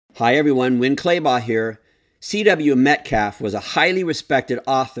Hi everyone, Win Claybaugh here. C.W. Metcalf was a highly respected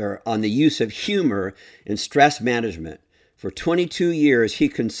author on the use of humor in stress management. For 22 years, he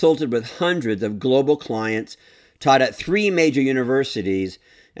consulted with hundreds of global clients, taught at 3 major universities,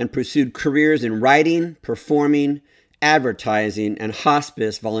 and pursued careers in writing, performing, advertising, and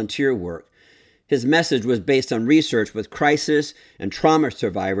hospice volunteer work. His message was based on research with crisis and trauma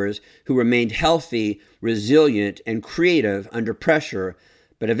survivors who remained healthy, resilient, and creative under pressure,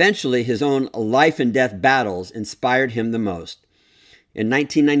 but eventually his own life and death battles inspired him the most. In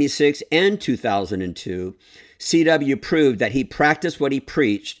 1996 and 2002, C.W. proved that he practiced what he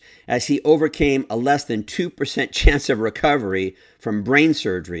preached as he overcame a less than 2% chance of recovery from brain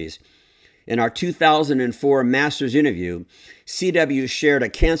surgeries. In our 2004 Masters interview, C.W. shared a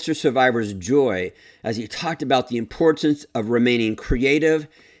cancer survivor's joy as he talked about the importance of remaining creative,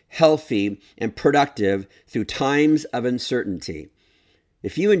 healthy, and productive through times of uncertainty.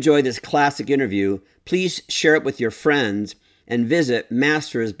 If you enjoy this classic interview, please share it with your friends and visit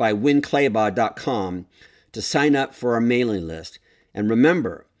mastersbywinclaybaugh.com to sign up for our mailing list. And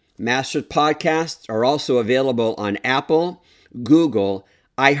remember, Masters podcasts are also available on Apple, Google,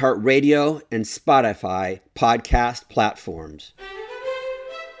 iHeartRadio, and Spotify podcast platforms.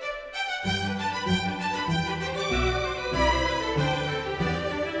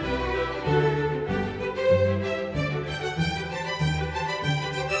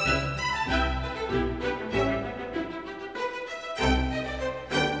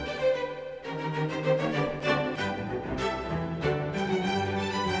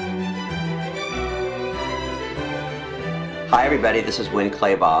 Hi everybody, this is Win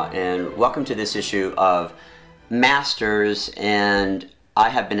Claybaugh, and welcome to this issue of Masters, and I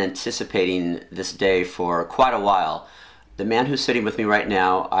have been anticipating this day for quite a while. The man who's sitting with me right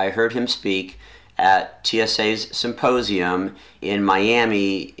now, I heard him speak at TSA's symposium in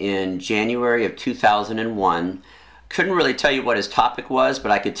Miami in January of 2001. Couldn't really tell you what his topic was, but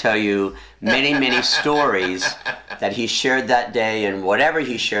I could tell you many stories that he shared that day, and whatever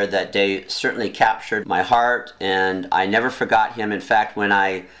he shared that day certainly captured my heart, and I never forgot him. In fact, when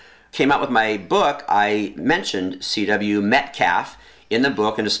I came out with my book, I mentioned C.W. Metcalf in the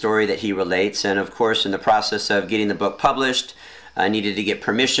book and a story that he relates, and of course in the process of getting the book published, I needed to get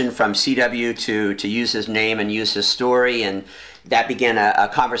permission from C.W. to use his name and use his story, and that began a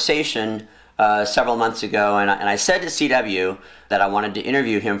conversation several months ago, and I said to C.W. that I wanted to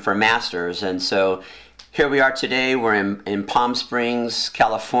interview him for Masters, and so here we are today. We're in Palm Springs,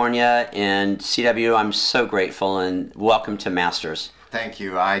 California, and C.W., I'm so grateful, and welcome to Masters. Thank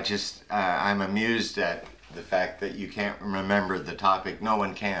you. I'm amused at the fact that you can't remember the topic. No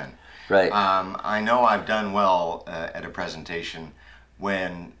one can. Right. I know I've done well at a presentation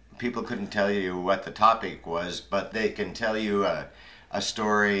when people couldn't tell you what the topic was, but they can tell you a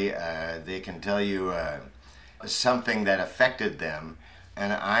story, they can tell you something that affected them,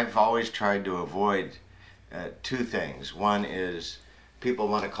 and I've always tried to avoid two things. One is people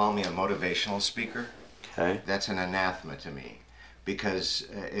want to call me a motivational speaker. Okay. That's an anathema to me, because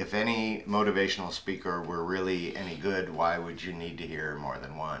if any motivational speaker were really any good, why would you need to hear more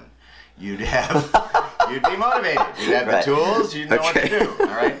than one? You'd be motivated. You'd have the tools. You'd know what to do. All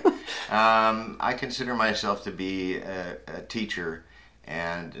right. I consider myself to be a teacher.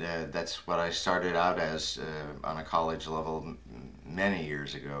 And that's what I started out as on a college level many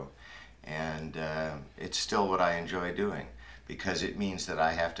years ago. And it's still what I enjoy doing, because it means that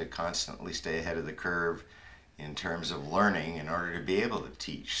I have to constantly stay ahead of the curve in terms of learning in order to be able to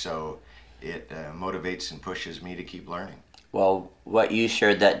teach. So it motivates and pushes me to keep learning. Well, what you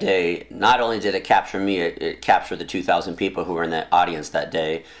shared that day, not only did it capture me, it captured the 2,000 people who were in the audience that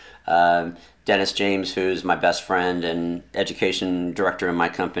day. Dennis James, who's my best friend and education director in my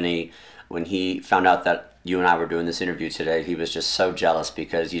company, when he found out that you and I were doing this interview today, he was just so jealous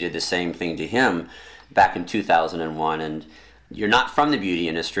because you did the same thing to him back in 2001. And you're not from the beauty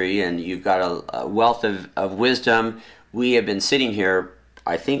industry, and you've got a wealth of wisdom. We have been sitting here,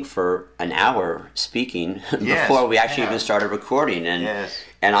 I think, for an hour speaking before we actually even started recording. And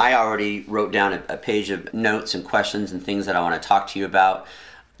and I already wrote down a page of notes and questions and things that I want to talk to you about.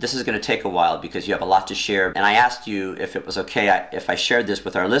 This is going to take a while because you have a lot to share. And I asked you if it was okay if I shared this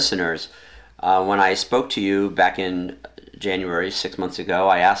with our listeners. When I spoke to you back in January, 6 months ago,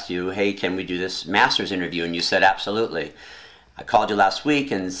 I asked you, hey, can we do this Masters interview? And you said, absolutely. I called you last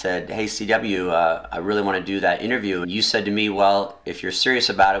week and said, hey, C.W., I really want to do that interview. And you said to me, well, if you're serious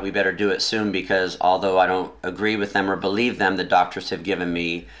about it, we better do it soon, because although I don't agree with them or believe them, the doctors have given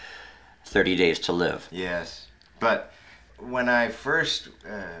me 30 days to live. Yes, but when I first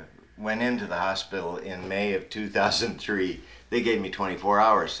went into the hospital in May of 2003, They gave me 24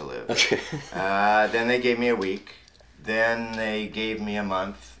 hours to live. Okay. Then they gave me a week. Then they gave me a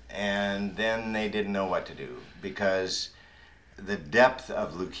month. And then they didn't know what to do, because the depth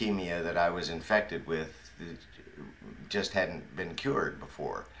of leukemia that I was infected with just hadn't been cured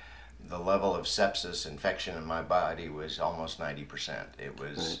before. The level of sepsis infection in my body was almost 90%. It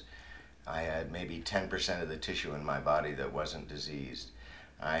was, I had maybe 10% of the tissue in my body that wasn't diseased.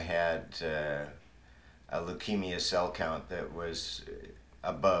 I had a leukemia cell count that was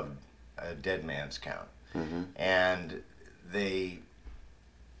above a dead man's count. Mm-hmm. And they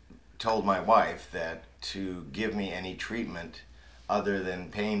told my wife that to give me any treatment other than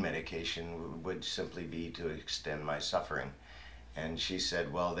pain medication would simply be to extend my suffering. And she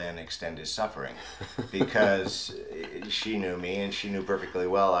said, well, then extend his suffering, because she knew me and she knew perfectly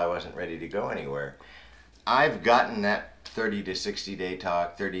well I wasn't ready to go anywhere. I've gotten that 30 to 60 day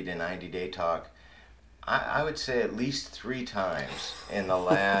talk, 30 to 90 day talk, I would say at least 3 times in the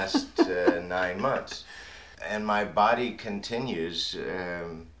last 9 months. And my body continues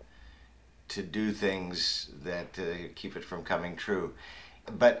to do things that keep it from coming true.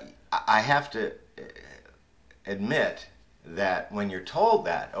 But I have to admit that when you're told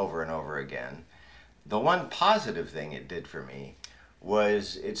that over and over again, the one positive thing it did for me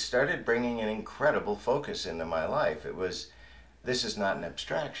was it started bringing an incredible focus into my life. It was, this is not an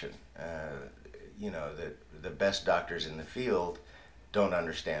abstraction. You know, the best doctors in the field don't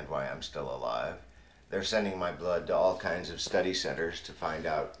understand why I'm still alive. They're sending my blood to all kinds of study centers to find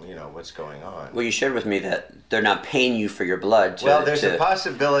out, you know, what's going on. Well, you shared with me that they're not paying you for your blood. Well, there's a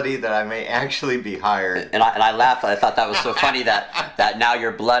possibility that I may actually be hired. And I laughed. I thought that was so funny that now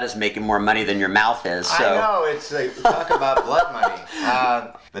your blood is making more money than your mouth is. So. I know. It's talk about blood money.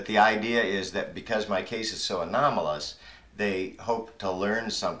 But the idea is that because my case is so anomalous, they hope to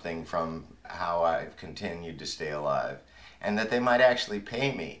learn something from how I've continued to stay alive. And that they might actually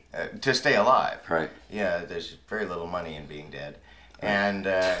pay me to stay alive. Right. Yeah, there's very little money in being dead. Right. And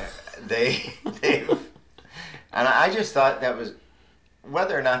and I just thought that was,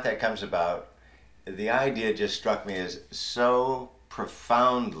 whether or not that comes about, the idea just struck me as so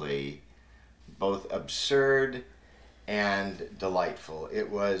profoundly both absurd and delightful. It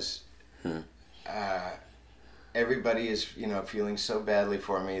was, everybody is, you know, feeling so badly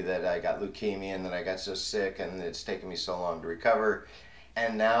for me that I got leukemia and that I got so sick and it's taken me so long to recover.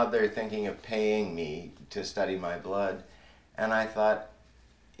 And now they're thinking of paying me to study my blood. And I thought,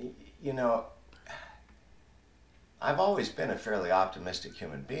 you know, I've always been a fairly optimistic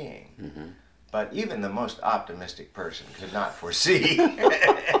human being. Mm-hmm. But even the most optimistic person could not foresee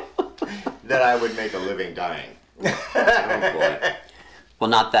that I would make a living dying. Oh boy. Well,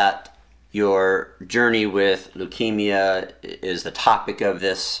 not that your journey with leukemia is the topic of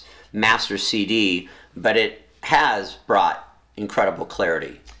this master CD, but it has brought incredible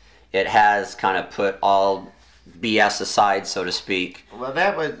clarity. It has kind of put all BS aside, so to speak. Well,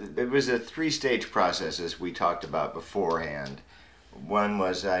 it was a 3-stage process, as we talked about beforehand. One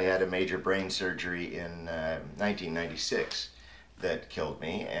was I had a major brain surgery in 1996 that killed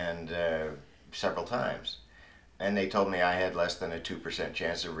me, and several times. And they told me I had less than a 2%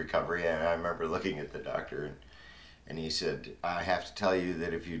 chance of recovery. And I remember looking at the doctor, and he said, I have to tell you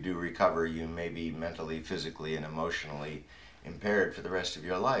that if you do recover, you may be mentally, physically, and emotionally impaired for the rest of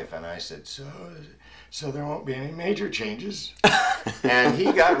your life. And I said, so there won't be any major changes? And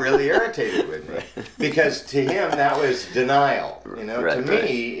he got really irritated with me, because to him that was denial. You know, to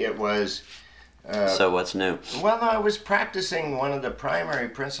me it was... so what's new? Well, no, I was practicing one of the primary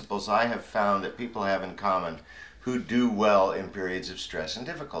principles I have found that people have in common who do well in periods of stress and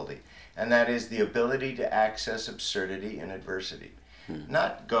difficulty, and that is the ability to access absurdity in adversity.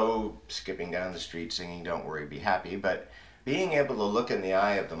 Not go skipping down the street singing "Don't Worry, Be Happy," but being able to look in the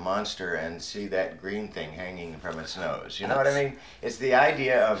eye of the monster and see that green thing hanging from its nose. You know what I mean? It's the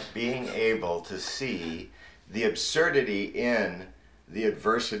idea of being able to see the absurdity in the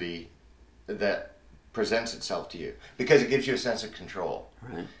adversity that presents itself to you, because it gives you a sense of control.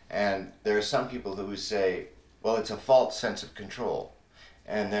 Right. And there are some people who say, well, it's a false sense of control.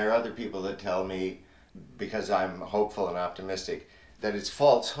 And there are other people that tell me, because I'm hopeful and optimistic, that it's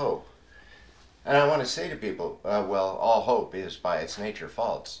false hope. And I want to say to people, well, all hope is by its nature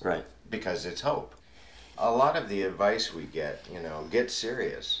false. Right. Because it's hope. A lot of the advice we get, you know, get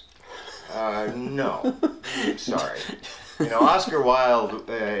serious. No, I'm sorry. You know, Oscar Wilde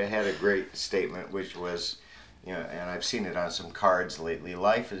had a great statement, which was, you know, and I've seen it on some cards lately,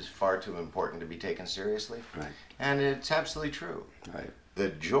 life is far too important to be taken seriously. Right. And it's absolutely true. Right. The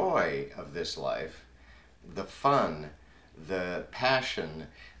joy of this life, the fun, the passion,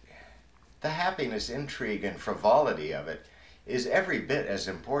 the happiness, intrigue, and frivolity of it is every bit as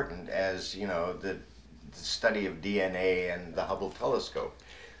important as, the study of DNA and the Hubble telescope.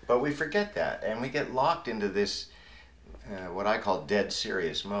 But we forget that, and we get locked into this, what I call dead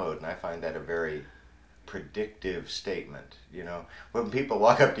serious mode, and I find that a very predictive statement. When people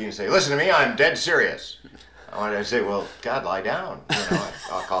walk up to you and say, "Listen to me, I'm dead serious," I want to say, "Well, God, lie down.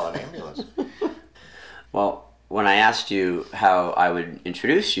 I'll call an ambulance." Well, when I asked you how I would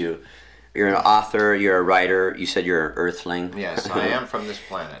introduce you, you're an author, you're a writer, you said you're an earthling. Yes, I am from this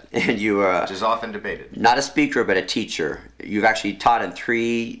planet. And which is often debated. Not a speaker, but a teacher. You've actually taught in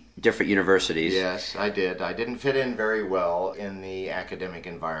 3 different universities. Yes, I did. I didn't fit in very well in the academic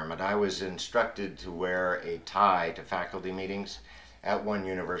environment. I was instructed to wear a tie to faculty meetings at one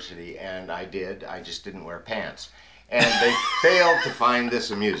university, and I did. I just didn't wear pants. And they failed to find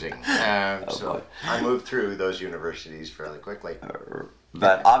this amusing. So I moved through those universities fairly quickly.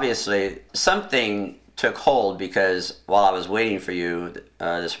 But obviously, something took hold, because while I was waiting for you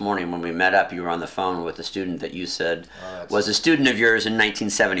this morning when we met up, you were on the phone with a student that you said was a student of yours in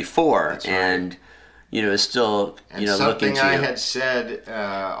 1974. That's right. And, is still, looking to you. Something I had said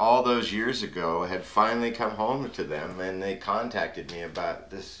all those years ago had finally come home to them, and they contacted me about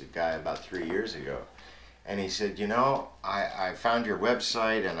this guy about 3 years ago. And he said, I found your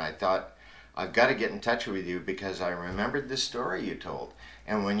website, and I thought, I've got to get in touch with you because I remembered this story you told.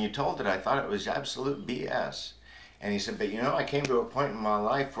 And when you told it, I thought it was absolute BS. And he said, but I came to a point in my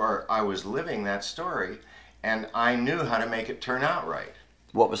life where I was living that story, and I knew how to make it turn out right.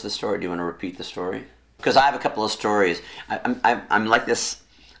 What was the story? Do you want to repeat the story? Because I have a couple of stories. I'm like this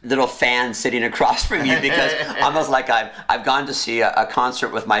little fan sitting across from you, because almost like I've gone to see a concert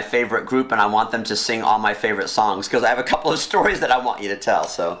with my favorite group, and I want them to sing all my favorite songs, because I have a couple of stories that I want you to tell.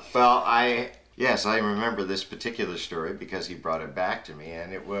 So well, yes, I remember this particular story because he brought it back to me,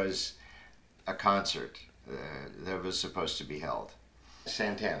 and it was a concert that was supposed to be held.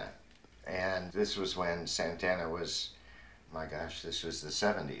 Santana. And this was when Santana was, my gosh, this was the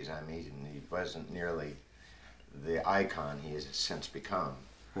 70s. I mean, he wasn't nearly the icon he has since become.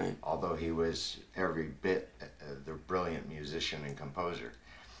 Right. Although he was every bit the brilliant musician and composer.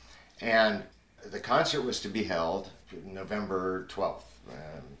 And the concert was to be held November 12th,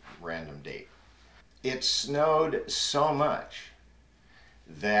 random date. It snowed so much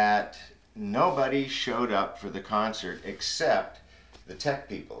that nobody showed up for the concert except the tech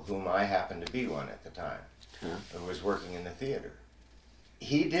people, whom I happened to be one at the time, who was working in the theater.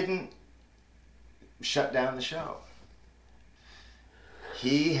 He didn't shut down the show.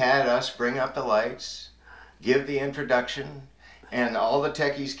 He had us bring up the lights, give the introduction, and all the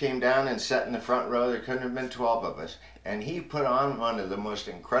techies came down and sat in the front row. There couldn't have been 12 of us. And he put on one of the most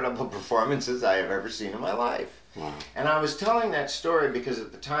incredible performances I have ever seen in my life. Wow. And I was telling that story because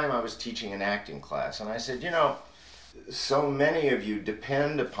at the time I was teaching an acting class, and I said, so many of you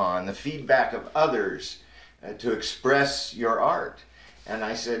depend upon the feedback of others to express your art. And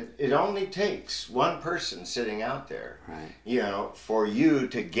I said, it only takes one person sitting out there, right, for you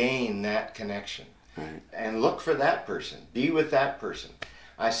to gain that connection. Right. And look for that person. Be with that person.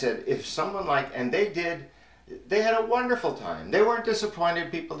 I said, if someone and they had a wonderful time. They weren't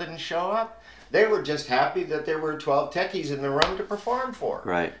disappointed people didn't show up. They were just happy that there were 12 techies in the room to perform for.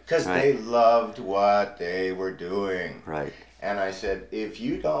 Right. Because they loved what they were doing. Right. And I said, if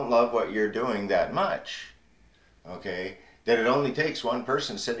you don't love what you're doing that much, that it only takes one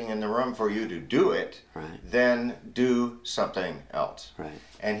person sitting in the room for you to do it, then do something else. Right.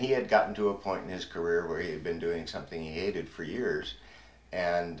 And he had gotten to a point in his career where he had been doing something he hated for years,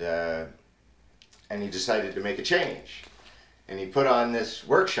 and he decided to make a change. And he put on this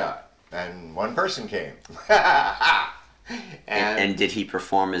workshop, and one person came. And did he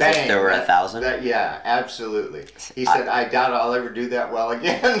perform as if there were 1,000? Yeah, absolutely. He said, I doubt I'll ever do that well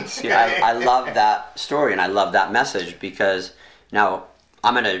again. See, I love that story, and I love that message, because now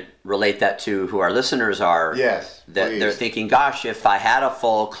I'm going to relate that to who our listeners are. Yes, that please. They're thinking, gosh, if I had a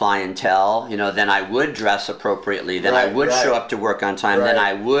full clientele, then I would dress appropriately, then I would show up to work on time, then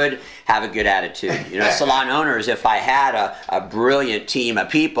I would have a good attitude. Salon owners, if I had a brilliant team of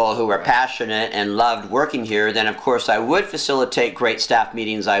people who were passionate and loved working here, then of course I would facilitate great staff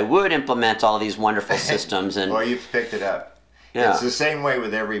meetings, I would implement all these wonderful systems. And well, you've picked it up. Yeah. It's the same way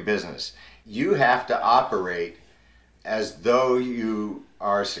with every business. You have to operate as though you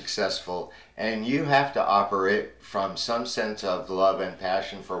are successful, and you have to operate from some sense of love and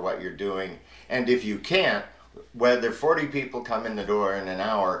passion for what you're doing. And if you can't, whether 40 people come in the door in an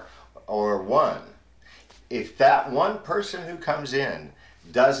hour or one, if that one person who comes in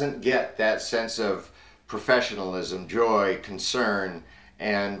doesn't get that sense of professionalism, joy, concern,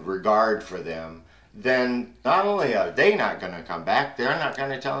 and regard for them, then not only are they not going to come back, they're not going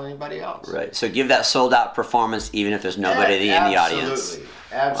to tell anybody else. Right. So give that sold out performance even if there's nobody in the audience.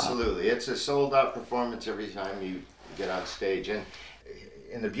 Absolutely. Wow. It's a sold out performance every time you get on stage. And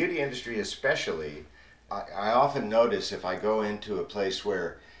in the beauty industry especially, I often notice if I go into a place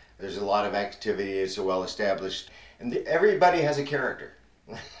where there's a lot of activity, it's a well established, and everybody has a character.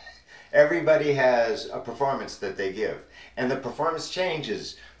 Everybody has a performance that they give. And the performance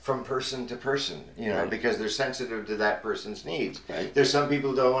changes from person to person, right. because they're sensitive to that person's needs. Right. There's some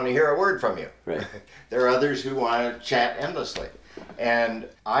people who don't want to hear a word from you. Right. There are others who want to chat endlessly. And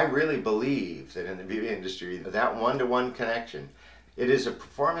I really believe that in the beauty industry, that one-to-one connection, it is a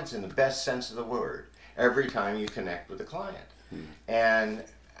performance in the best sense of the word every time you connect with a client. And,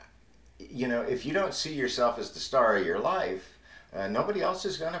 if you don't see yourself as the star of your life, nobody else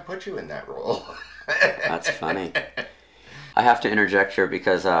is going to put you in that role. That's funny. I have to interject here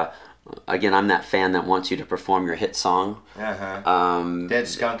because, again, I'm that fan that wants you to perform your hit song. Dead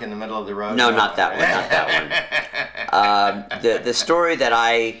skunk in the middle of the road? No, not that one. Not that one. The story that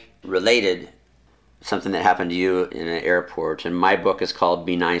I related, something that happened to you in an airport, and my book is called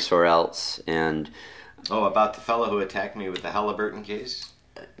Be Nice or Else. And about the fellow who attacked me with the Halliburton case?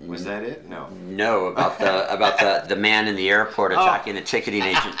 Was that it? No. No, about the man in the airport attacking the ticketing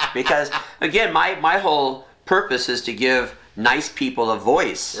agent. Because, again, my whole purpose is to give nice people a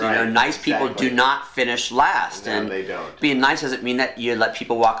voice. Right, nice people do not finish last. No, and they don't. Being nice doesn't mean that you let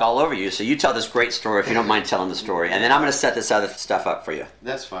people walk all over you. So you tell this great story if you don't mind telling the story. And then I'm going to set this other stuff up for you.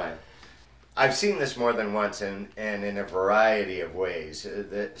 That's fine. I've seen this more than once and in a variety of ways.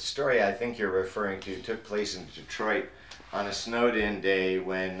 The story I think you're referring to took place in Detroit on a snowed-in day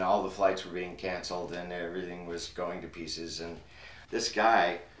when all the flights were being canceled and everything was going to pieces. And this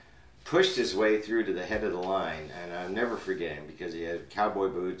guy pushed his way through to the head of the line, and I'll never forget him because he had cowboy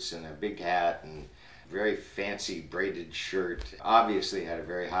boots and a big hat and very fancy braided shirt. Obviously had a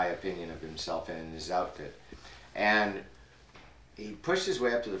very high opinion of himself and his outfit. And he pushed his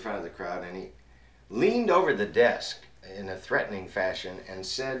way up to the front of the crowd and he leaned over the desk in a threatening fashion and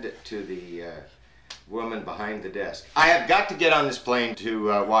said to the woman behind the desk, "I have got to get on this plane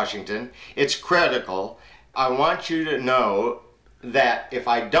to Washington. It's critical. I want you to know that if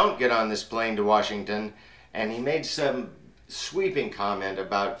I don't get on this plane to Washington," and he made some sweeping comment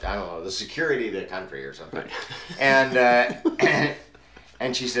about, I don't know, the security of the country or something. And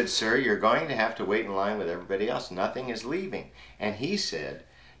and she said, "Sir, you're going to have to wait in line with everybody else. Nothing is leaving." And he said,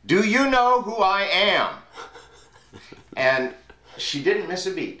 "Do you know who I am?" And she didn't miss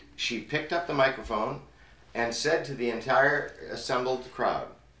a beat. She picked up the microphone and said to the entire assembled crowd,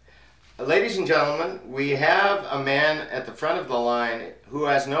 "Ladies and gentlemen, we have a man at the front of the line who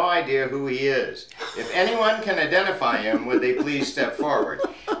has no idea who he is. If anyone can identify him, would they please step forward?"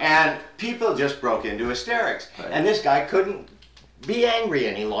 And people just broke into hysterics. Right. And this guy couldn't be angry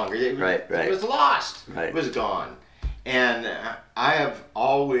any longer. It was lost. Right. It was gone. And I have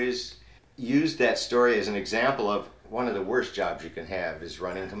always used that story as an example of one of the worst jobs you can have is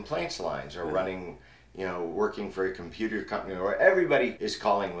running complaints lines or running, working for a computer company where everybody is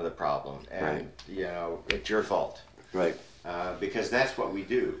calling with a problem and, it's your fault. Right. Because that's what we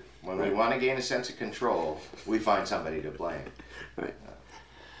do. When we want to gain a sense of control, we find somebody to blame. Right.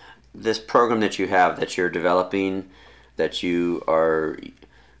 This program that you have, that you're developing, that you are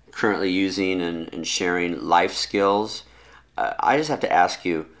currently using and sharing life skills, I just have to ask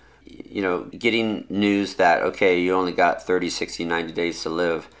you, getting news that, okay, you only got 30, 60, 90 days to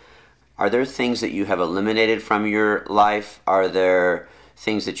live, are there things that you have eliminated from your life? Are there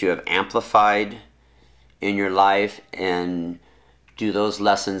things that you have amplified in your life? And do those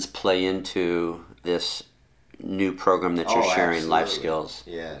lessons play into this new program that you're sharing, absolutely. Life Skills?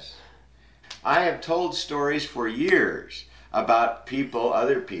 Yes. I have told stories for years about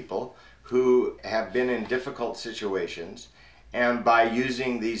other people who have been in difficult situations and by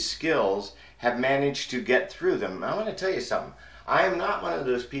using these skills have managed to get through them. I want to tell you something. I am not one of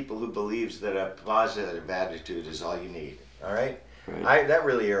those people who believes that a positive attitude is all you need, all right? That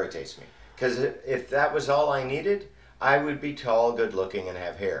really irritates me. Because if that was all I needed, I would be tall, good looking, and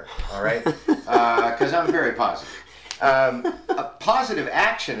have hair, all right? Because I'm very positive. A positive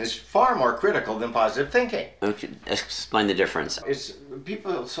action is far more critical than positive thinking. Okay, explain the difference.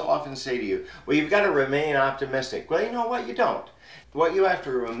 People so often say to you, well, you've got to remain optimistic. Well, you know what? You don't. What you have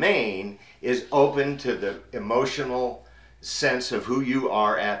to remain is open to the emotional sense of who you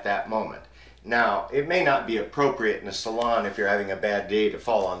are at that moment. Now, it may not be appropriate in a salon if you're having a bad day to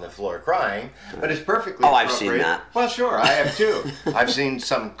fall on the floor crying, but it's perfectly appropriate. I've seen that. Well, sure, I have too. I've seen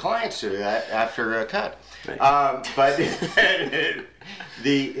some clients do that after a cut. Right.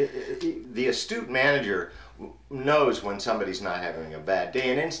 The astute manager knows when somebody's not having a bad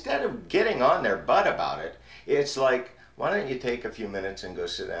day, and instead of getting on their butt about it, it's like, why don't you take a few minutes and go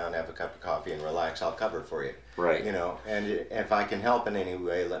sit down, have a cup of coffee, and relax? I'll cover for you. Right. You know, and if I can help in any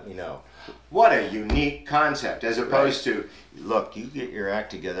way, let me know. What a unique concept, as opposed to, look, you get your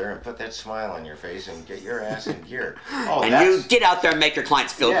act together and put that smile on your face and get your ass in gear. Oh, and you get out there and make your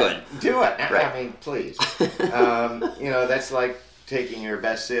clients feel good. Do it. Right. I mean, please. You know, that's like taking your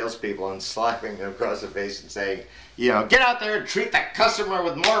best salespeople and slapping them across the face and saying, you know, get out there and treat the customer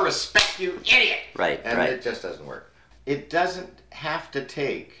with more respect, you idiot. Right. And it just doesn't work. It doesn't have to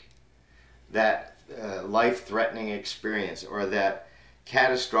take that life-threatening experience or that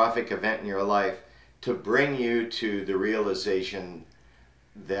catastrophic event in your life to bring you to the realization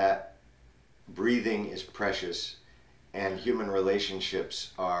that breathing is precious and human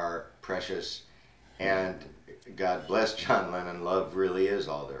relationships are precious, and God bless John Lennon, love really is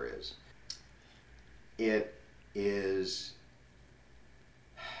all there is. It is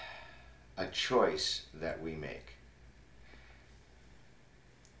a choice that we make.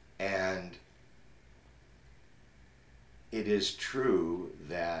 And it is true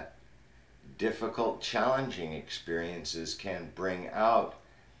that difficult, challenging experiences can bring out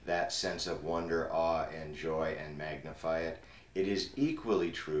that sense of wonder, awe, and joy and magnify it. It is equally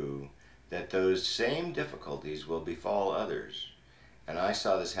true that those same difficulties will befall others. And I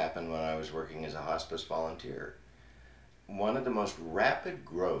saw this happen when I was working as a hospice volunteer. One of the most rapid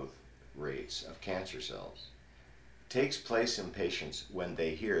growth rates of cancer cells takes place in patients when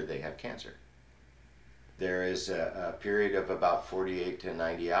they hear they have cancer. There is a period of about 48 to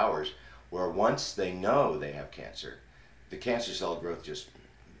 90 hours where once they know they have cancer, the cancer cell growth just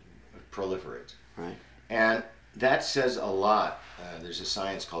proliferates. Right. And that says a lot. There's a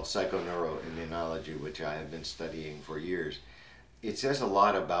science called psychoneuroimmunology, which I have been studying for years. It says a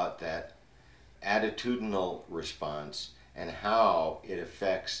lot about that attitudinal response and how it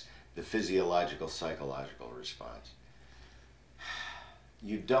affects the physiological, psychological response.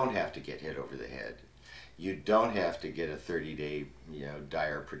 You don't have to get hit over the head. You don't have to get a 30-day,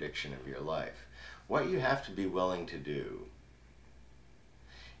 dire prediction of your life. What you have to be willing to do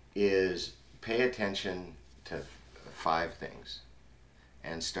is pay attention to 5 things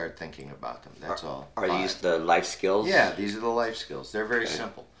and start thinking about them. That's all. Are these the life skills? Yeah, these are the life skills. They're very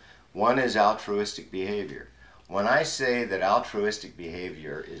simple. One is altruistic behavior. When I say that altruistic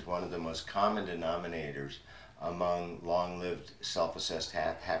behavior is one of the most common denominators among long-lived, self-assessed,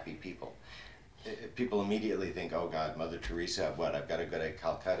 happy people, people immediately think, oh God, Mother Teresa, what, I've got to go to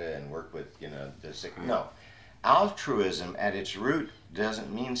Calcutta and work with, the sick. No. Altruism at its root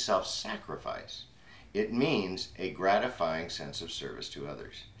doesn't mean self-sacrifice. It means a gratifying sense of service to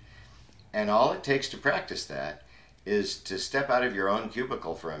others. And all it takes to practice that is to step out of your own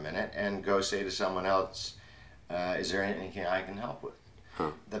cubicle for a minute and go say to someone else, is there anything I can help with?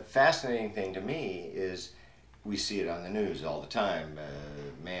 Huh. The fascinating thing to me is we see it on the news all the time.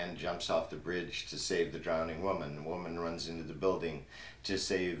 A man jumps off the bridge to save the drowning woman. The woman runs into the building to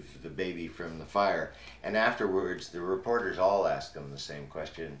save the baby from the fire. And afterwards, the reporters all ask them the same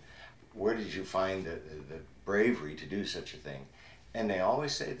question. Where did you find the bravery to do such a thing? And they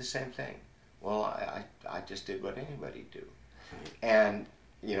always say the same thing. Well, I just did what anybody do. And,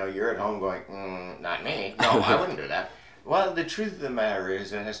 you're at home going, not me. No, I wouldn't do that. Well, the truth of the matter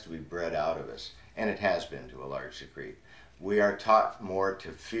is it has to be bred out of us. And it has been to a large degree. We are taught more to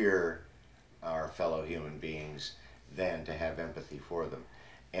fear our fellow human beings than to have empathy for them.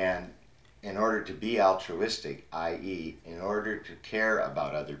 And in order to be altruistic, i.e., in order to care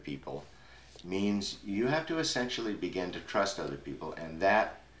about other people, means you have to essentially begin to trust other people, and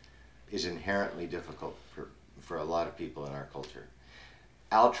that is inherently difficult for a lot of people in our culture.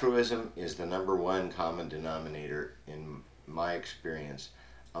 Altruism is the number one common denominator, in my experience,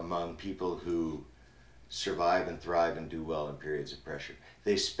 among people who survive and thrive and do well in periods of pressure.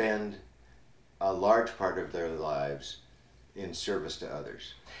 They spend a large part of their lives in service to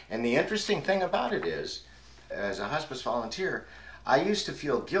others. And the interesting thing about it is, as a hospice volunteer, I used to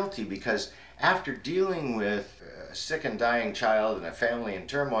feel guilty because after dealing with a sick and dying child and a family in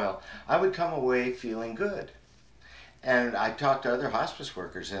turmoil, I would come away feeling good. And I talked to other hospice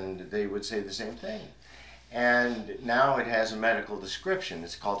workers and they would say the same thing. And now it has a medical description.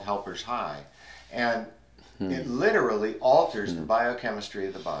 It's called helper's high. And it literally alters the biochemistry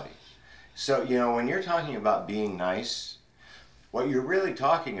of the body. So, when you're talking about being nice, what you're really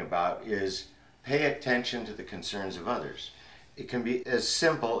talking about is pay attention to the concerns of others. It can be as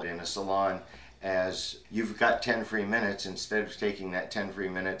simple in a salon as you've got 10 free minutes. Instead of taking that 10 free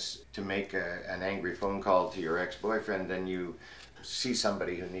minutes to make an angry phone call to your ex-boyfriend, then you see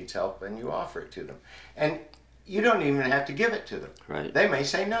somebody who needs help and you offer it to them. And you don't even have to give it to them. Right. They may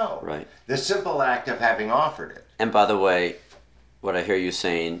say no. Right. The simple act of having offered it. And by the way, what I hear you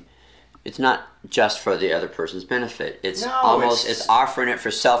saying, it's not just for the other person's benefit. It's it's offering it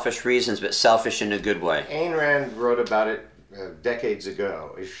for selfish reasons, but selfish in a good way. Ayn Rand wrote about it decades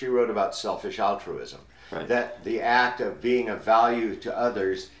ago. She wrote about selfish altruism. Right. That the act of being of value to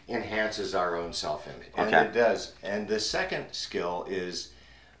others enhances our own self-image. And it does. And the second skill is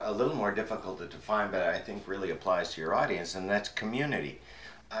a little more difficult to define, but I think really applies to your audience, and that's community.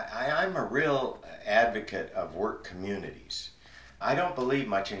 I'm a real advocate of work communities. I don't believe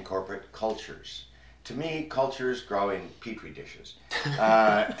much in corporate cultures. To me, cultures grow in petri dishes.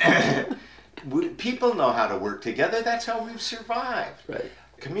 People know how to work together. That's how we've survived. Right.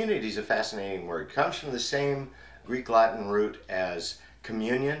 Community is a fascinating word. It comes from the same Greek-Latin root as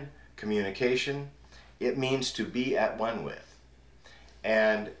communion, communication. It means to be at one with.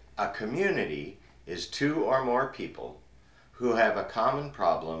 And a community is two or more people who have a common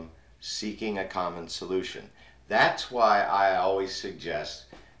problem seeking a common solution. That's why I always suggest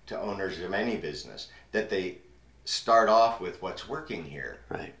to owners of any business that they start off with what's working here.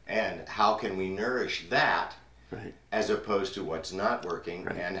 Right. And how can we nourish that, right, as opposed to what's not working,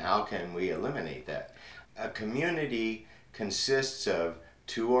 right, and how can we eliminate that. A community consists of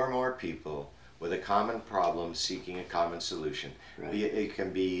two or more people with a common problem seeking a common solution. Right. It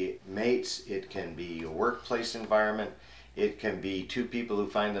can be mates, it can be a workplace environment, it can be two people who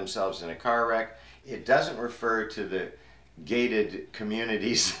find themselves in a car wreck. It doesn't refer to the gated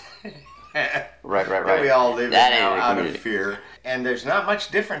communities that we all live in now out of fear. And there's not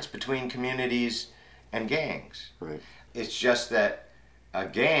much difference between communities and gangs. Right. It's just that a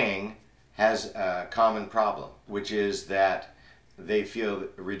gang has a common problem, which is that they feel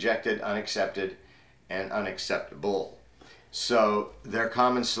rejected, unaccepted, and unacceptable. So their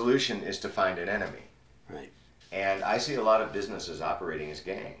common solution is to find an enemy. Right. And I see a lot of businesses operating as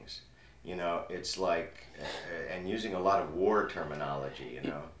gangs. You know, it's like, and using a lot of war terminology, you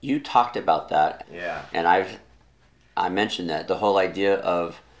know. You talked about that. Yeah. And I mentioned that, the whole idea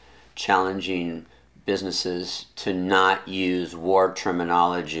of challenging businesses to not use war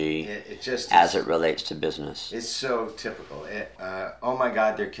terminology it just as it relates to business. It's so typical. Oh my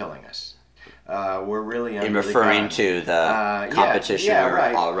God, they're killing us. We're really under in referring to the competition. Yeah,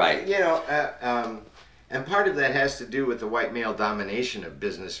 right. All right. You know, and part of that has to do with the white male domination of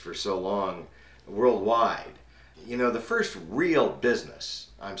business for so long worldwide. You know, the first real business,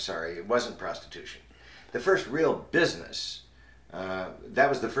 I'm sorry, it wasn't prostitution. The first real business, that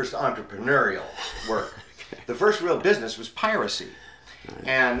was the first entrepreneurial work. The first real business was piracy. Right.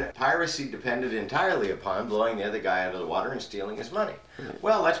 And piracy depended entirely upon blowing the other guy out of the water and stealing his money. Right.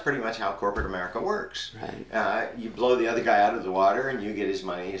 Well, that's pretty much how corporate America works. Right. You blow the other guy out of the water and you get his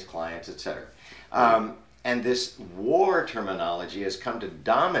money, his clients, etc. And this war terminology has come to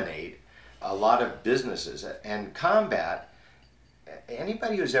dominate a lot of businesses. And combat,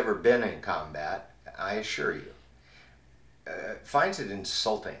 anybody who's ever been in combat, I assure you, finds it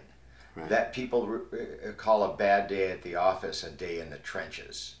insulting. Right. That people call a bad day at the office a day in the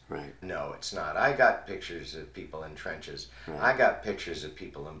trenches. Right. No, it's not. I got pictures of people in trenches. Right. I got pictures of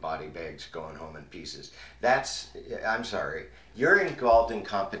people in body bags going home in pieces. I'm sorry, you're involved in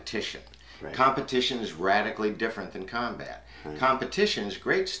competition. Right. Competition is radically different than combat. Right. Competition is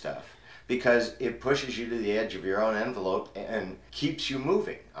great stuff because it pushes you to the edge of your own envelope and keeps you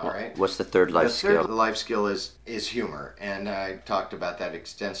moving, all right? What's the third life skill? The third life skill is humor, and I talked about that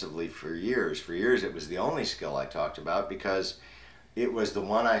extensively for years. For years, it was the only skill I talked about because it was the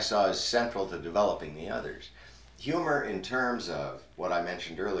one I saw as central to developing the others. Humor in terms of what I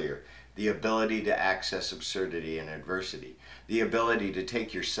mentioned earlier, the ability to access absurdity and adversity, the ability to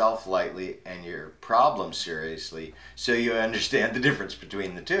take yourself lightly and your problem seriously so you understand the difference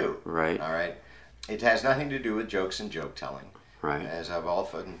between the two. Right. All right? It has nothing to do with jokes and joke telling. Right. As I've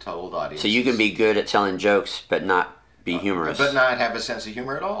often told audiences. So you can be good at telling jokes but not be humorous. But not have a sense of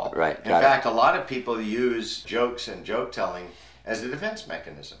humor at all. Right. In fact, a lot of people use jokes and joke telling as a defense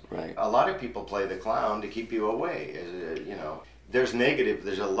mechanism. Right. A lot of people play the clown to keep you away. You know, there's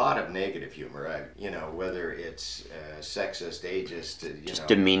a lot of negative humor. Whether it's sexist, ageist, just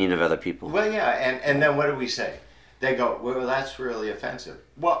demeaning of other people. Well, yeah, and then what do we say? They go, well, that's really offensive.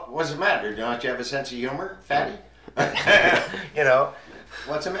 Well, what's the matter? Don't you have a sense of humor, fatty? You know,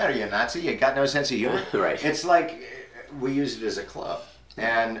 what's the matter? You Nazi? You got no sense of humor? Right. It's like we use it as a club,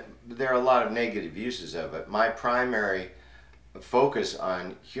 and there are a lot of negative uses of it. My primary focus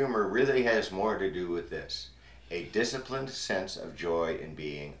on humor really has more to do with this: a disciplined sense of joy in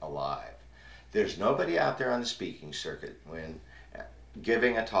being alive. There's nobody out there on the speaking circuit when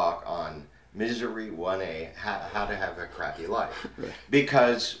giving a talk on Misery 1A, how to have a crappy life. Right.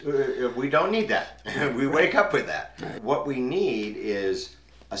 Because we don't need that. We wake up with that. Right. What we need is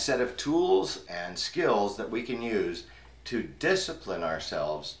a set of tools and skills that we can use to discipline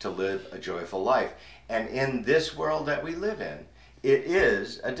ourselves to live a joyful life. And in this world that we live in, it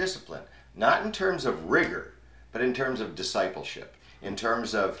is a discipline. Not in terms of rigor, but in terms of discipleship. In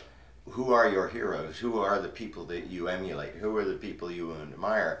terms of who are your heroes? Who are the people that you emulate? Who are the people you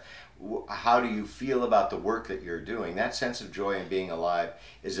admire? How do you feel about the work that you're doing? That sense of joy in being alive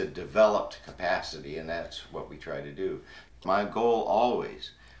is a developed capacity, and that's what we try to do. My goal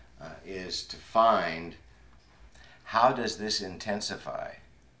always is to find, how does this intensify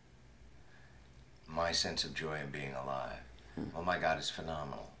my sense of joy in being alive? Oh my God, it's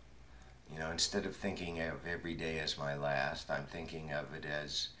phenomenal. You know, instead of thinking of every day as my last, I'm thinking of it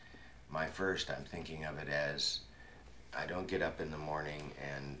as my first. I'm thinking of it as I don't get up in the morning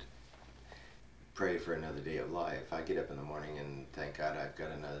and pray for another day of life. I get up in the morning and thank God I've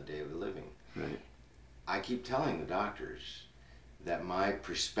got another day of living. Right. I keep telling the doctors that my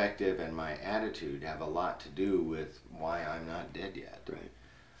perspective and my attitude have a lot to do with why I'm not dead yet. Right.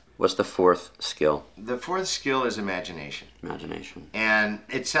 What's the fourth skill? The fourth skill is imagination. Imagination. And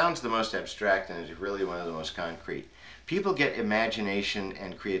it sounds the most abstract, and it's really one of the most concrete. People get imagination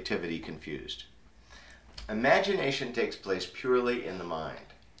and creativity confused. Imagination takes place purely in the mind.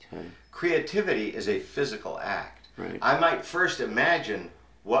 Okay. Creativity is a physical act. Right. I might first imagine,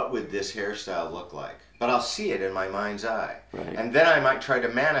 what would this hairstyle look like? But I'll see it in my mind's eye. Right. And then I might try to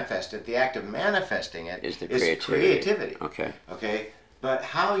manifest it. The act of manifesting it is creativity. Okay. Okay? But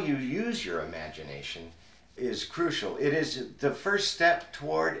how you use your imagination is crucial. It is the first step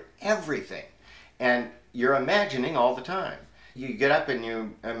toward everything. And you're imagining all the time. You get up and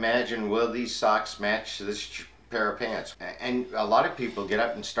you imagine, will these socks match this pair of pants? And a lot of people get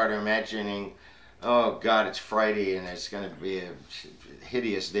up and start imagining, oh God, it's Friday and it's going to be a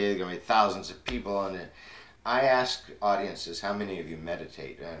hideous day. There are going to be thousands of people on it. I ask audiences, how many of you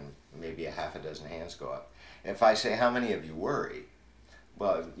meditate? And maybe a half a dozen hands go up. If I say, how many of you worry?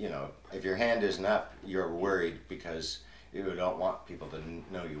 Well, you know, if your hand isn't up, you're worried because you don't want people to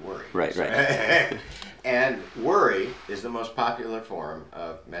know you worry. Right, right. And worry is the most popular form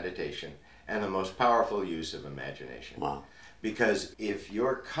of meditation and the most powerful use of imagination. Wow. Because if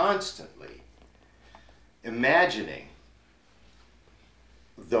you're constantly imagining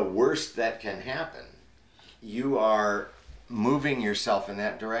the worst that can happen, you are moving yourself in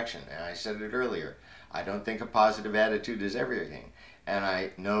that direction. And I said it earlier, I don't think a positive attitude is everything. And I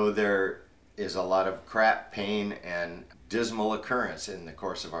know there is a lot of crap, pain, and dismal occurrence in the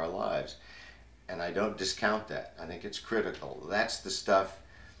course of our lives. And I don't discount that. I think it's critical. That's the stuff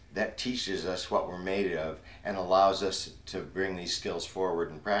that teaches us what we're made of and allows us to bring these skills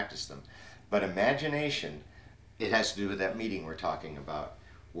forward and practice them. But imagination, it has to do with that meeting we're talking about,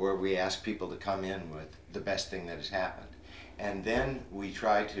 where we ask people to come in with the best thing that has happened. And then we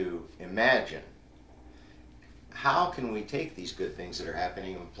try to imagine, how can we take these good things that are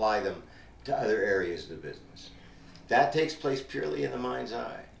happening and apply them to other areas of the business? That takes place purely in the mind's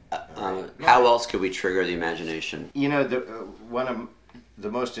eye. How else could we trigger the imagination? You know, one of the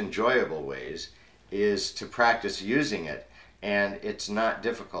most enjoyable ways is to practice using it, and it's not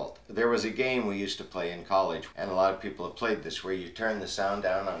difficult. There was a game we used to play in college, and a lot of people have played this, where you turn the sound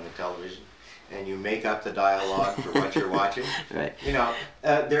down on the television and you make up the dialogue for what you're watching. Right. You know,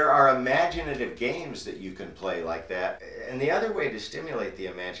 there are imaginative games that you can play like that. And the other way to stimulate the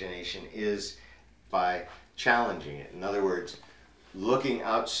imagination is by challenging it. In other words, looking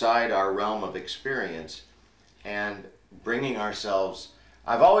outside our realm of experience and bringing ourselves...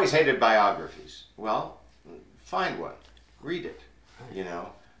 I've always hated biographies. Well, find one. Read it, you know,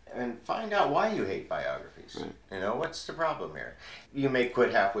 and find out why you hate biographies. Right. You know, what's the problem here? You may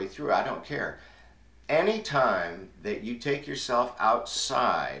quit halfway through. I don't care. Anytime that you take yourself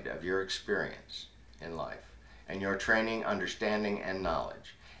outside of your experience in life and your training, understanding, and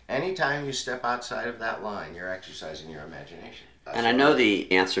knowledge, anytime you step outside of that line, you're exercising your imagination. And I know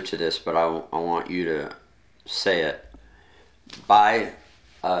the answer to this, but I want you to say it. By,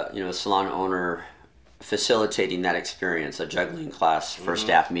 a salon owner facilitating that experience, a juggling class for a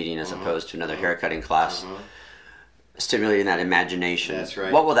staff meeting as opposed to another haircutting class, stimulating that imagination. That's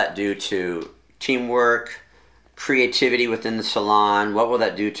right. What will that do to teamwork, creativity within the salon? What will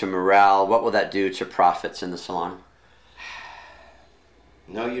that do to morale? What will that do to profits in the salon?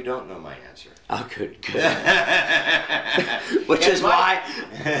 No, you don't know my answer. Oh, good. Which is why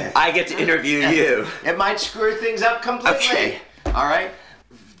I get to interview you. It might screw things up completely. Okay. All right?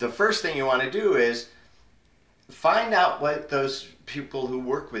 The first thing you want to do is find out what those people who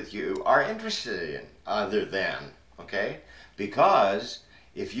work with you are interested in other than, okay? Because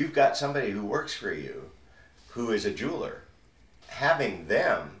if you've got somebody who works for you who is a jeweler, having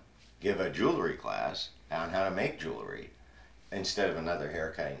them give a jewelry class on how to make jewelry instead of another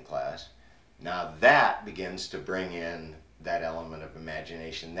haircutting class, now that begins to bring in that element of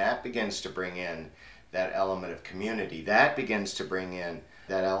imagination. That begins to bring in that element of community. That begins to bring in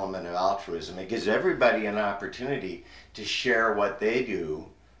that element of altruism. It gives everybody an opportunity to share what they do.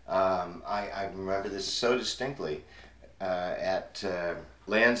 I remember this so distinctly at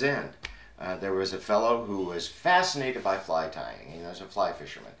Land's End. There was a fellow who was fascinated by fly tying. He was a fly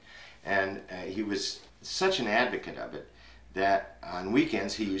fisherman. And he was such an advocate of it that on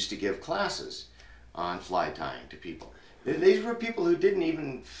weekends he used to give classes on fly tying to people. These were people who didn't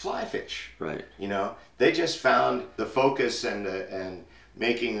even fly fish. Right. You know, they just found the focus and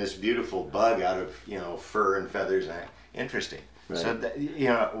making this beautiful bug out of, you know, fur and feathers interesting. Right. So, you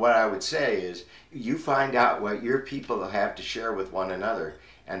know, what I would say is you find out what your people have to share with one another,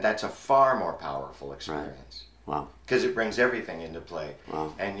 and that's a far more powerful experience. Right. Wow. Because it brings everything into play.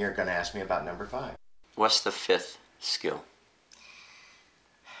 Wow. And you're going to ask me about number 5. What's the 5th skill?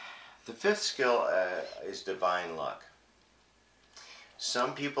 The 5th skill is divine luck.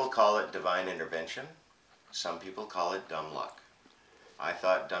 Some people call it divine intervention. Some people call it dumb luck. I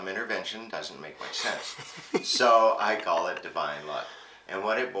thought dumb intervention doesn't make much sense. So I call it divine luck. And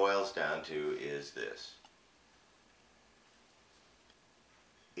what it boils down to is this.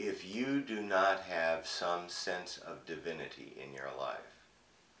 If you do not have some sense of divinity in your life,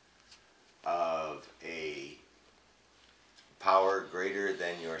 of a power greater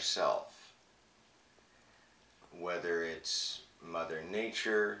than yourself, whether it's Mother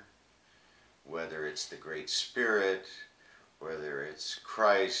Nature, whether it's the Great Spirit, whether it's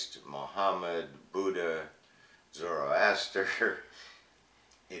Christ, Muhammad, Buddha, Zoroaster,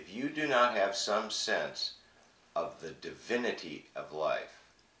 if you do not have some sense of the divinity of life,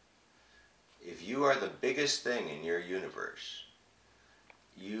 if you are the biggest thing in your universe,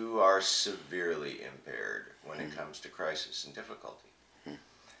 you are severely impaired when it comes to crisis and difficulty.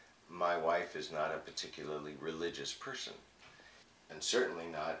 My wife is not a particularly religious person, and certainly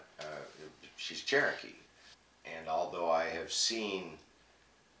not, she's Cherokee. And although I have seen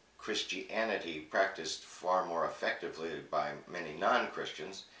Christianity practiced far more effectively by many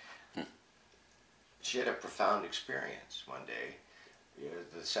non-Christians, she had a profound experience one day.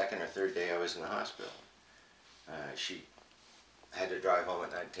 The second or third day I was in the hospital. She had to drive home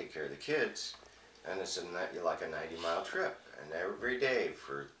at night to take care of the kids, and it's like a 90-mile trip. And every day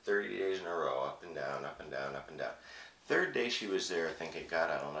for 30 days in a row, up and down, up and down, up and down. Third day she was there thinking, God,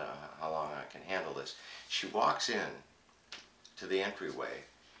 I don't know how long I can handle this. She walks in to the entryway,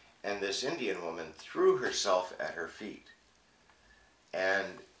 and this Indian woman threw herself at her feet and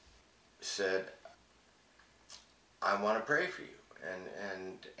said, I want to pray for you.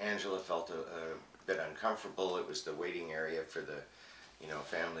 And Angela felt a bit uncomfortable. It was the waiting area for the, you know,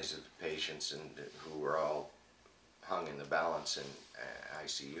 families of the patients and who were all hung in the balance in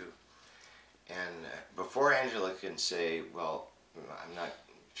ICU. And before Angela can say, well, I'm not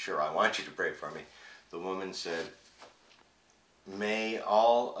sure I want you to pray for me, the woman said, may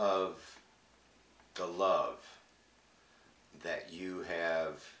all of the love that you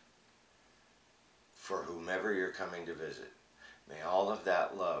have for whomever you're coming to visit, may all of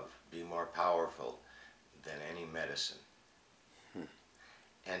that love be more powerful than any medicine.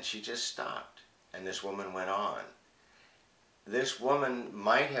 And she just stopped. And this woman went on. This woman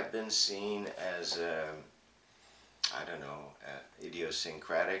might have been seen as, I don't know,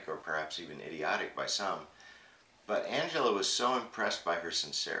 idiosyncratic or perhaps even idiotic by some. But Angela was so impressed by her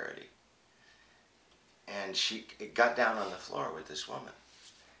sincerity. And she got down on the floor with this woman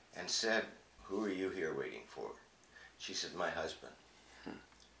and said, who are you here waiting for? She said, my husband.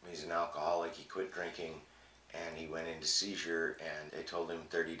 He's an alcoholic, he quit drinking, and he went into seizure, and they told him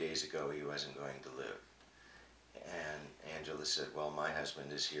 30 days ago he wasn't going to live. And Angela said, well, my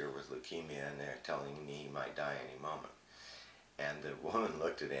husband is here with leukemia, and they're telling me he might die any moment. And the woman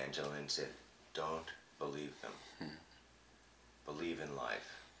looked at Angela and said, don't believe them. Believe in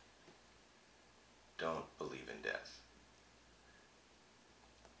life. Don't believe in death.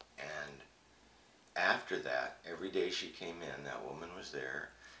 And after that, every day she came in, that woman was there,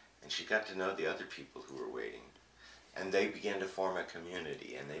 and she got to know the other people who were waiting. And they began to form a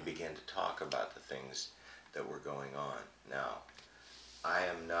community, and they began to talk about the things that were going on. Now, I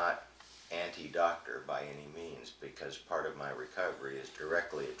am not anti-doctor by any means, because part of my recovery is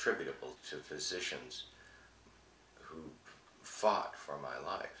directly attributable to physicians who fought for my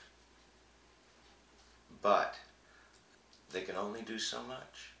life. But they can only do so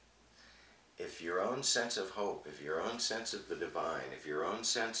much. If your own sense of hope, if your own sense of the divine, if your own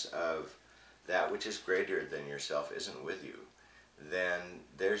sense of that which is greater than yourself isn't with you, then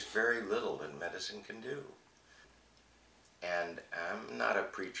there's very little that medicine can do. And I'm not a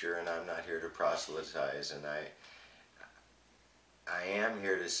preacher, and I'm not here to proselytize, and I am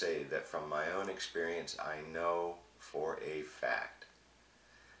here to say that from my own experience, I know for a fact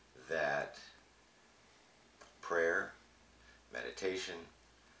that prayer, meditation,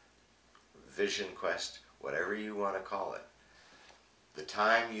 vision quest, whatever you want to call it, the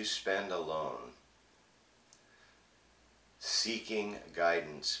time you spend alone seeking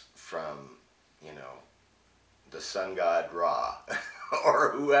guidance from, the sun god Ra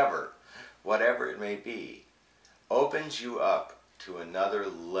or whoever, whatever it may be, opens you up to another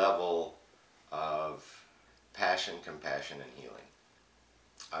level of passion, compassion, and healing.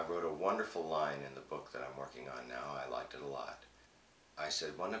 I wrote a wonderful line in the book that I'm working on now. I liked it a lot. I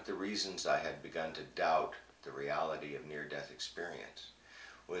said one of the reasons I had begun to doubt the reality of near-death experience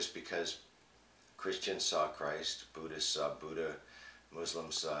was because Christians saw Christ, Buddhists saw Buddha,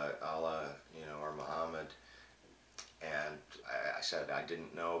 Muslims saw Allah, or Muhammad. And I said I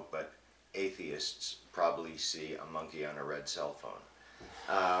didn't know, but atheists probably see a monkey on a red cell phone.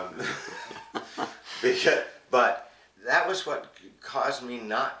 But that was what caused me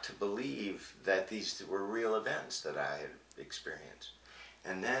not to believe that these were real events that I had experienced.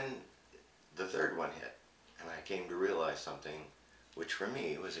 And then the third one hit, and I came to realize something which for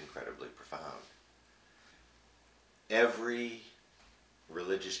me was incredibly profound. Every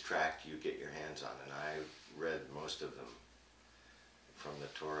religious tract you get your hands on, and I read most of them, from the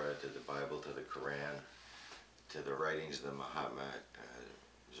Torah to the Bible to the Quran to the writings of the Mahatma,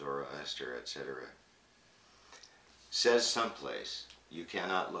 Zoroaster, etc., says someplace you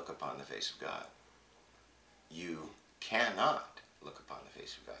cannot look upon the face of God. You cannot look upon the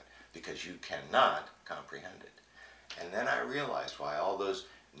face of God because you cannot comprehend it. And then I realized why all those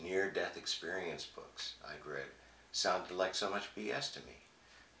near-death experience books I'd read sounded like so much BS to me,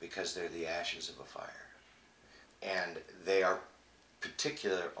 because they're the ashes of a fire. And they are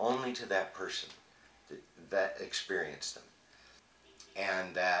particular only to that person that experienced them.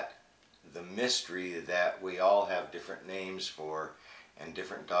 And that the mystery that we all have different names for and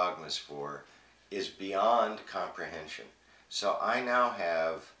different dogmas for is beyond comprehension. So I now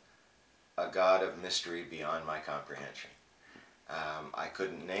have a God of mystery beyond my comprehension. I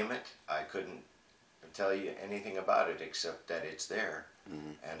couldn't name it. I couldn't tell you anything about it except that it's there.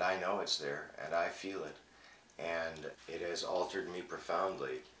 Mm-hmm. And I know it's there, and I feel it. And it has altered me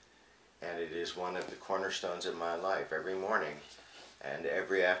profoundly. And it is one of the cornerstones of my life every morning and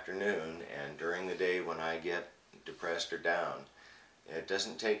every afternoon and during the day when I get depressed or down. It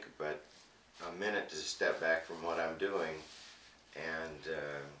doesn't take but a minute to step back from what I'm doing and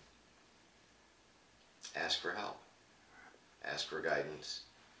ask for help, ask for guidance.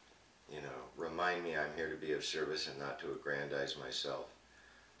 Remind me I'm here to be of service and not to aggrandize myself.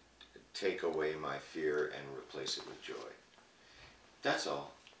 Take away my fear and replace it with joy. That's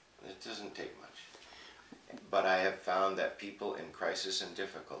all. It doesn't take much. But I have found that people in crisis and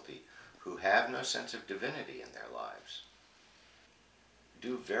difficulty who have no sense of divinity in their lives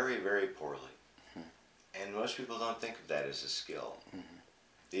do very, very poorly. Mm-hmm. And most people don't think of that as a skill. Mm-hmm.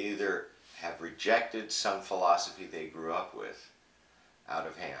 They either have rejected some philosophy they grew up with out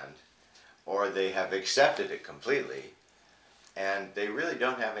of hand, or they have accepted it completely, and they really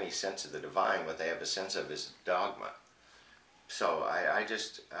don't have any sense of the divine. What they have a sense of is dogma. So I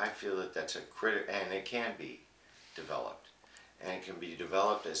feel that that's a critical, and it can be developed. And it can be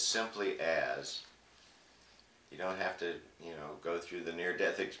developed as simply as, you don't have to, go through the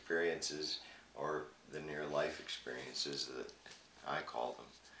near-death experiences or the near-life experiences that I call them,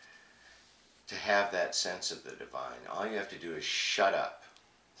 to have that sense of the divine. All you have to do is shut up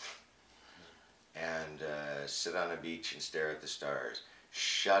and sit on a beach and stare at the stars.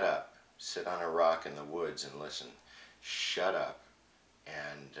 Shut up. Sit on a rock in the woods and listen. Shut up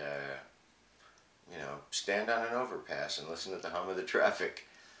and, stand on an overpass and listen to the hum of the traffic.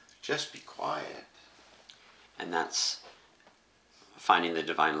 Just be quiet. And that's finding the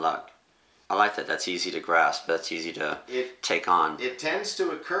divine luck. I like that. That's easy to grasp. That's easy to take on. It tends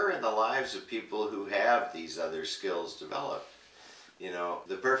to occur in the lives of people who have these other skills developed.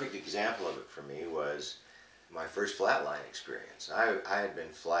 The perfect example of it for me was my first flatline experience. I had been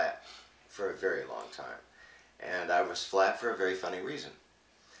flat for a very long time. And I was flat for a very funny reason.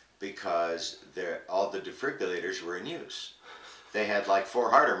 Because all the defibrillators were in use. They had like 4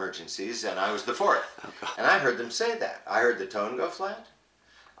 heart emergencies, and I was the 4th. Oh, and I heard them say that. I heard the tone go flat.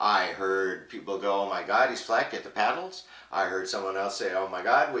 I heard people go, oh my God, he's flat, get the paddles. I heard someone else say, oh my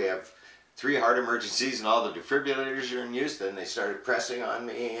God, we have 3 heart emergencies and all the defibrillators are in use. Then they started pressing on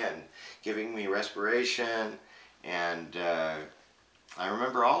me and giving me respiration. And I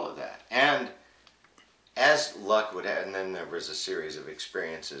remember all of that. And as luck would have, and then there was a series of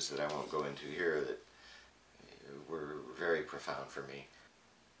experiences that I won't go into here that were very profound for me.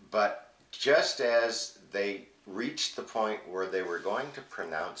 But just as they reached the point where they were going to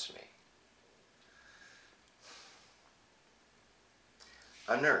pronounce me,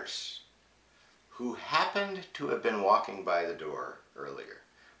 a nurse who happened to have been walking by the door earlier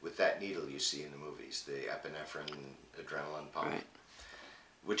with that needle you see in the movies, the epinephrine adrenaline pump, Right.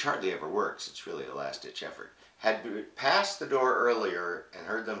 which hardly ever works, it's really a last-ditch effort, had passed the door earlier and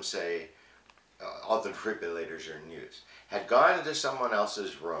heard them say, all the defibrillators are in use, had gone into someone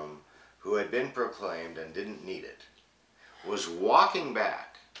else's room who had been proclaimed and didn't need it, was walking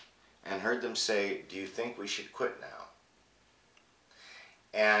back and heard them say, do you think we should quit now?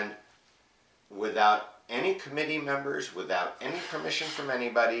 And without any committee members, without any permission from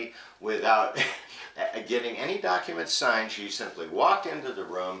anybody, without getting any documents signed, she simply walked into the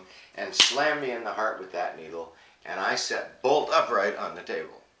room and slammed me in the heart with that needle, and I sat bolt upright on the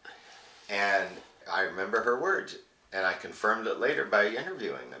table. And I remember her words, and I confirmed it later by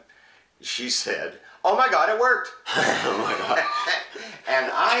interviewing them. She said, oh my God, it worked. Oh my God. And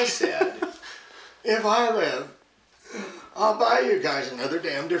I said, if I live, I'll buy you guys another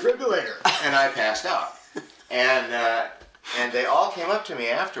damn defibrillator. And I passed out. And they all came up to me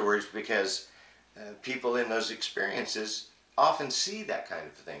afterwards because people in those experiences often see that kind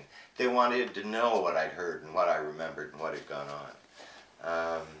of thing. They wanted to know what I'd heard and what I remembered and what had gone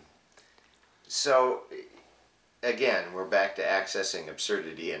on. So, again, we're back to accessing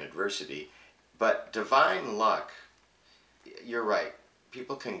absurdity and adversity. But divine luck, you're right.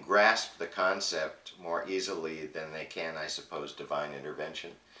 People can grasp the concept more easily than they can, I suppose, divine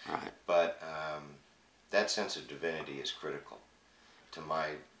intervention. Right. But that sense of divinity is critical to my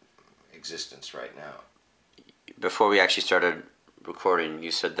existence right now. Before we actually started recording,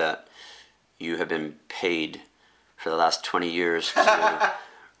 you said that you have been paid for the last 20 years to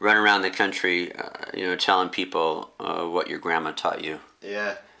run around the country, telling people what your grandma taught you.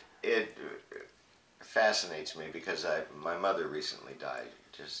 Yeah, it fascinates me because my mother recently died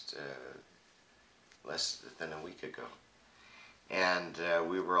just less than a week ago. And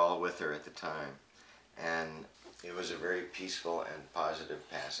we were all with her at the time. And it was a very peaceful and positive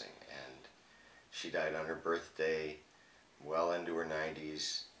passing. And she died on her birthday, well into her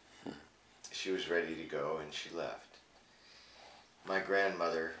 90s. She was ready to go and she left. My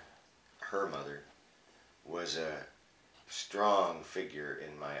grandmother, her mother, was a strong figure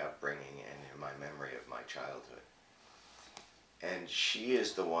in my upbringing and in my memory of my childhood. And she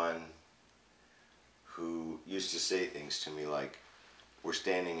is the one who used to say things to me like, we're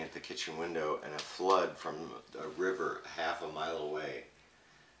standing at the kitchen window and a flood from a river half a mile away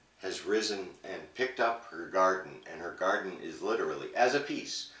has risen and picked up her garden, and her garden is literally, as a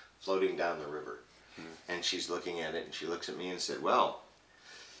piece, floating down the river. And she's looking at it and she looks at me and said, well,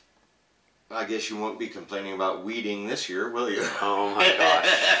 I guess you won't be complaining about weeding this year, will you? Oh my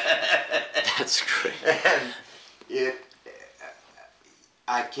gosh. That's great. And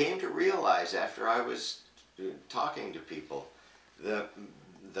I came to realize after I was talking to people, the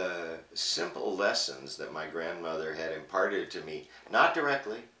simple lessons that my grandmother had imparted to me, not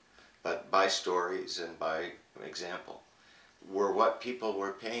directly, but by stories and by example, were what people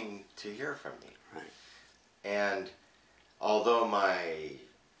were paying to hear from me. Right. And although my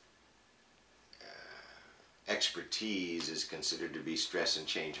expertise is considered to be stress and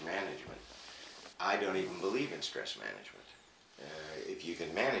change management, I don't even believe in stress management. If you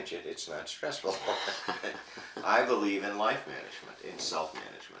can manage it, it's not stressful. I believe in life management, in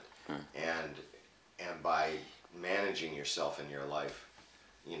self-management. And by managing yourself in your life,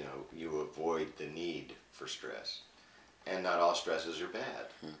 you avoid the need for stress. And not all stresses are bad,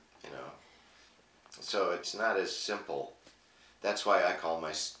 So it's not as simple. That's why I call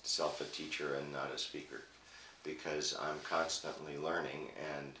myself a teacher and not a speaker, because I'm constantly learning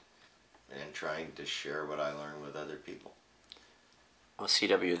and trying to share what I learn with other people. Well,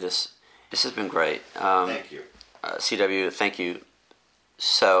 CW, this has been great. Thank you. CW, thank you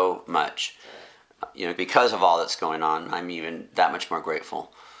so much. Because of all that's going on, I'm even that much more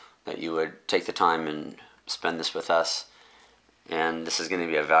grateful that you would take the time and spend this with us. And this is going to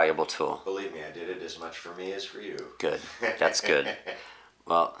be a valuable tool. Believe me, I did it as much for me as for you. Good. That's good.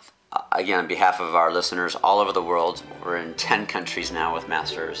 Well, again, on behalf of our listeners all over the world, we're in 10 countries now with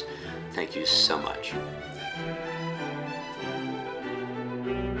Masters. Thank you so much.